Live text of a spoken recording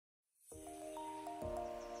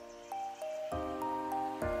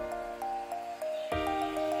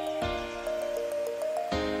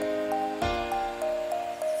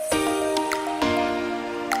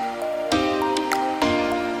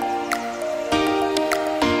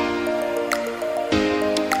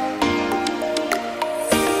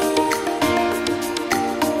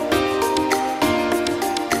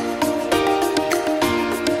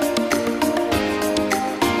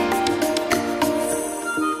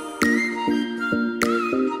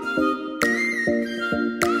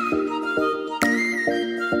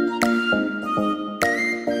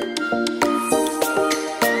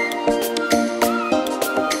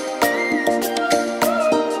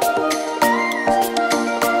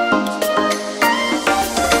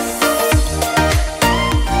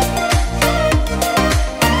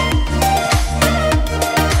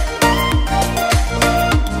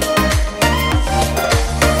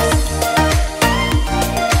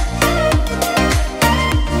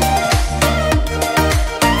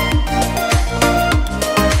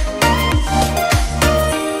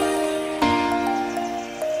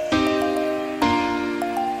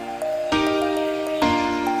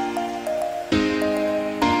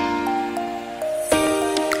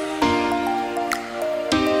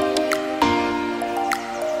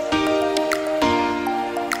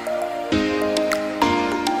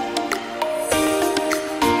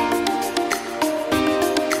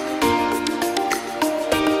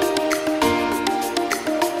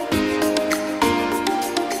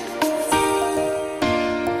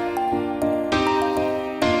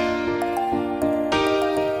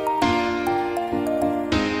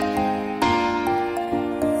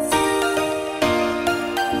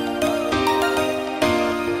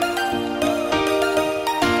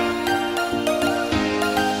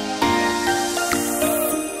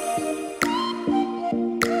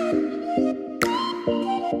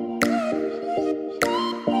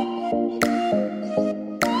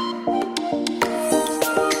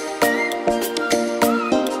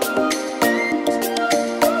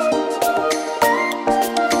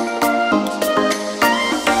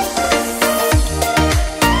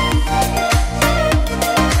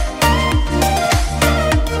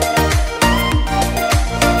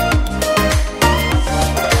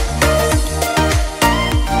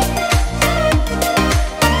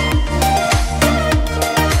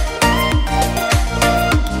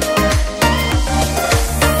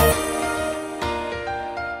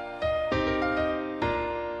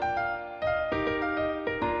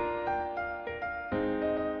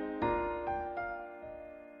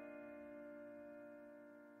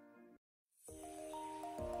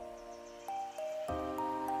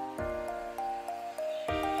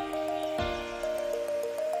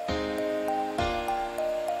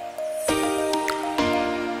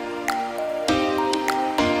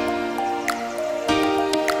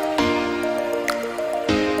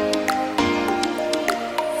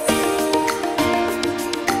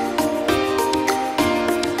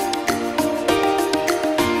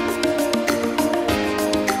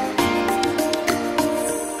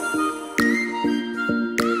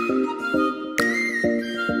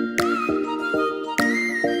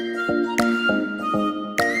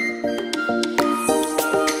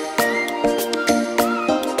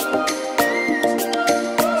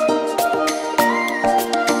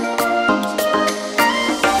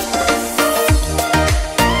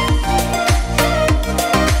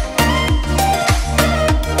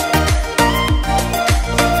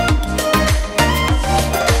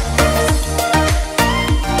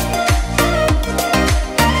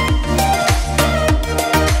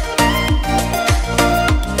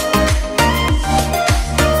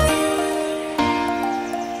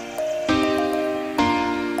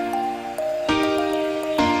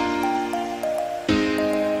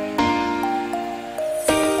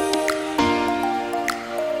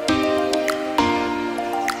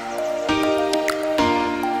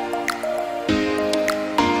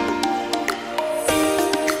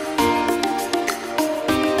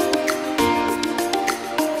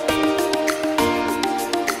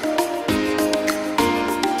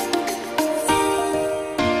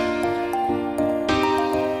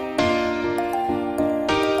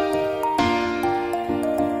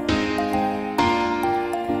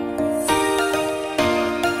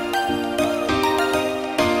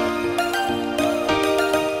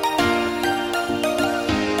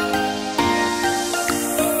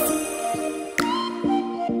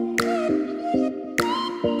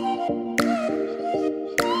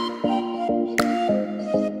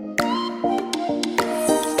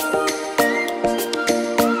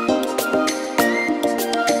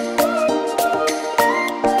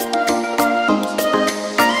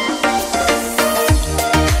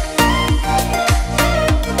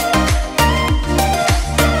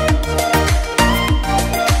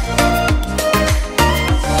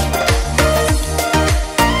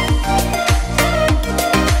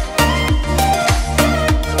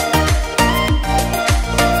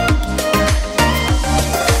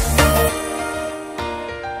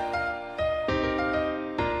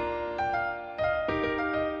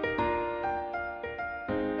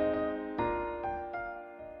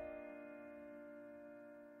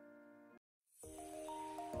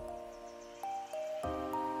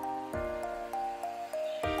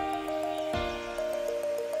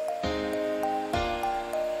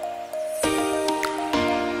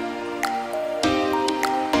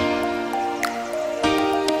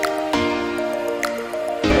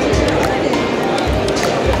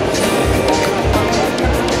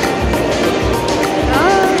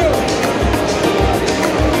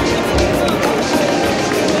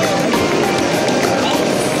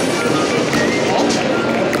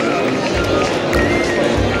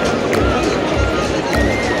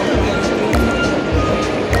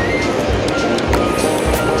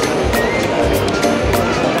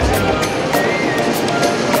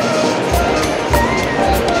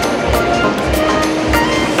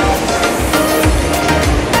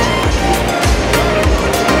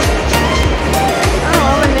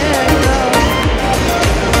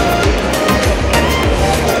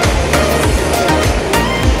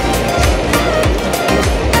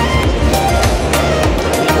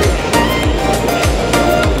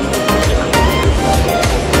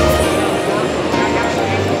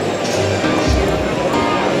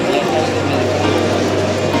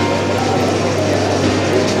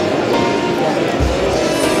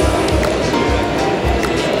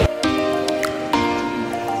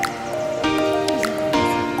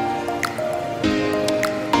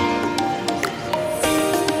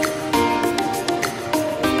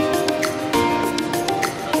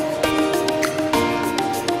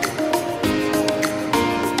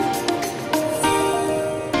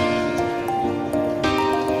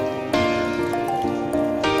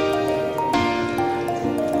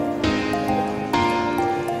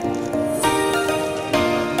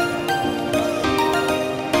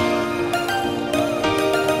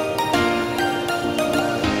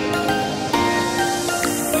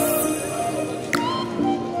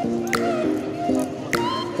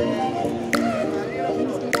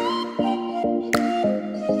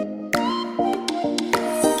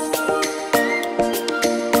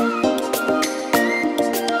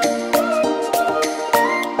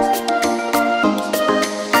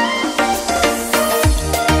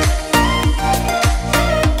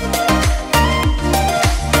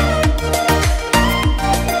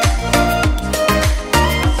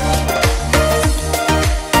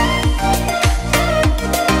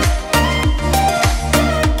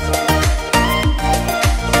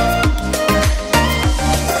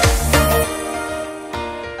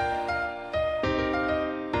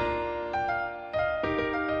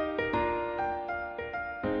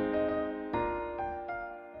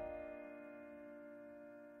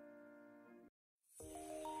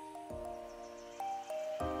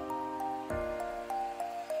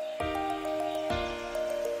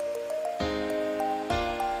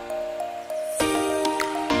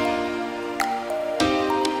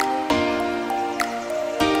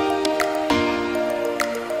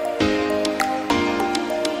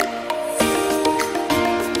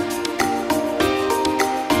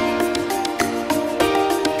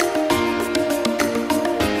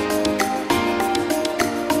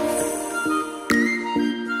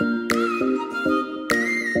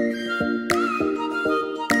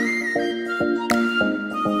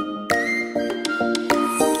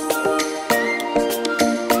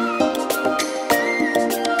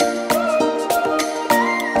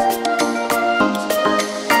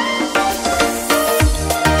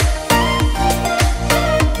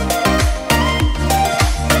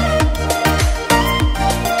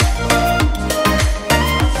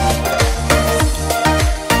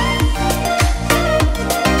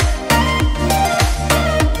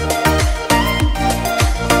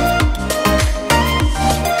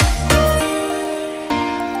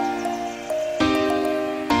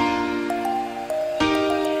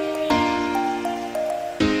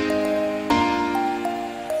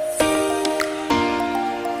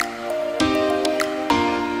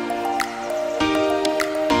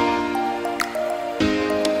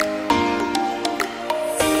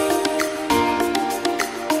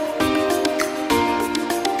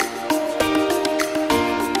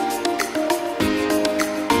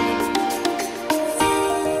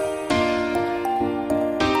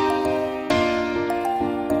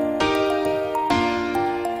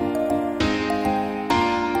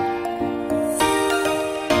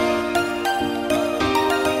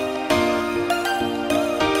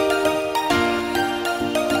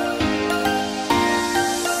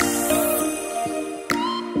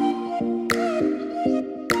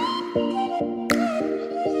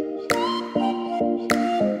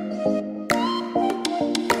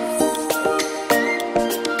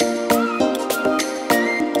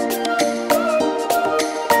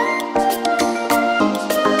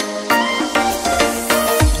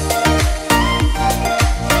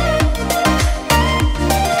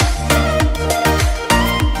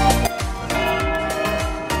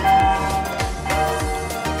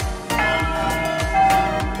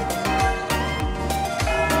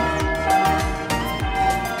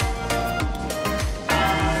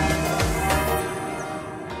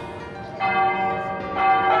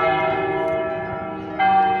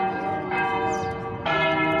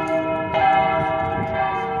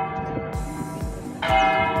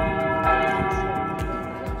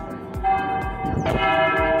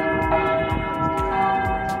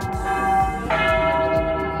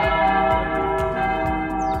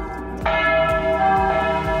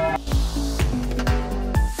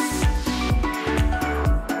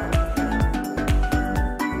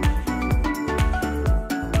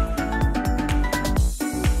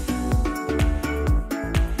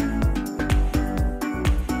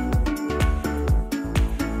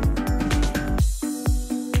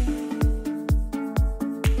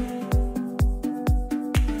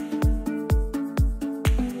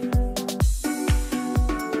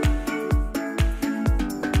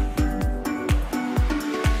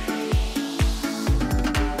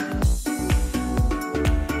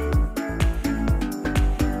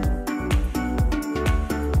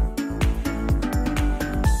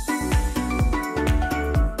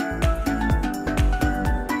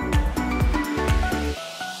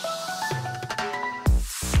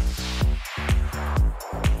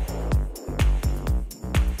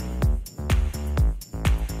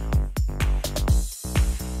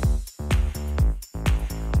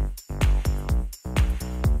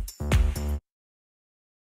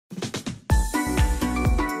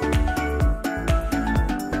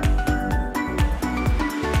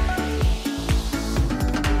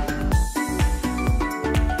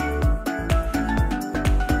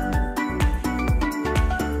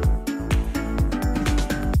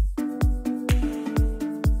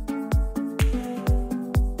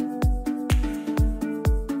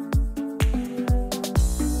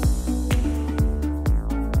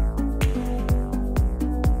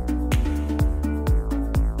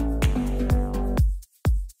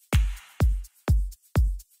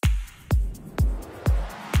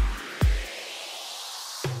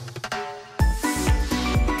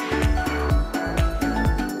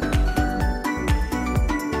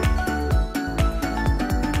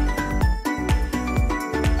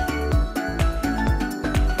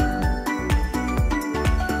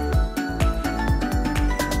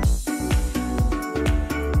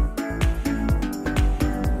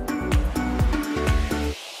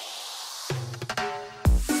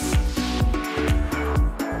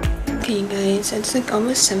Okay guys, it's like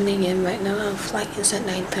almost 7 a.m. right now. Our flight is at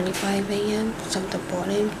 9:35 a.m. so the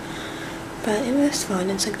boarding. But it was fun.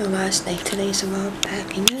 It's like the last day today, so we're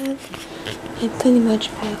packing up. I pretty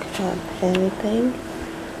much packed up everything.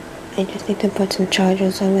 I just need to put some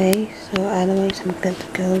chargers away, so otherwise I'm good to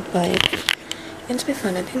go. But it's been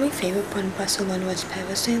fun. I think my favorite part of Barcelona was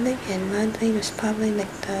parasailing, and Madrid was probably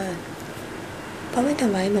like the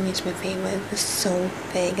line is my favorite. It was so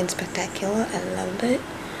big and spectacular. I loved it.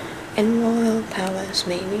 And Royal Palace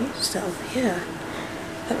maybe, so yeah.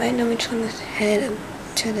 But right now we're trying to head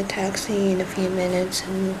to the taxi in a few minutes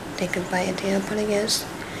and take goodbye at the airport, I guess.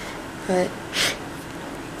 But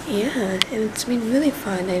yeah, it's been really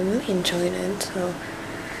fun. I really enjoyed it, so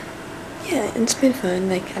yeah, it's been fun.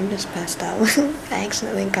 Like, I'm just passed out. I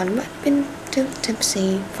accidentally been too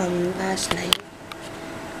tipsy from last night.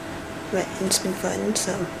 But it's been fun,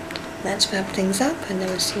 so let's wrap things up and I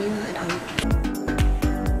will see you at home.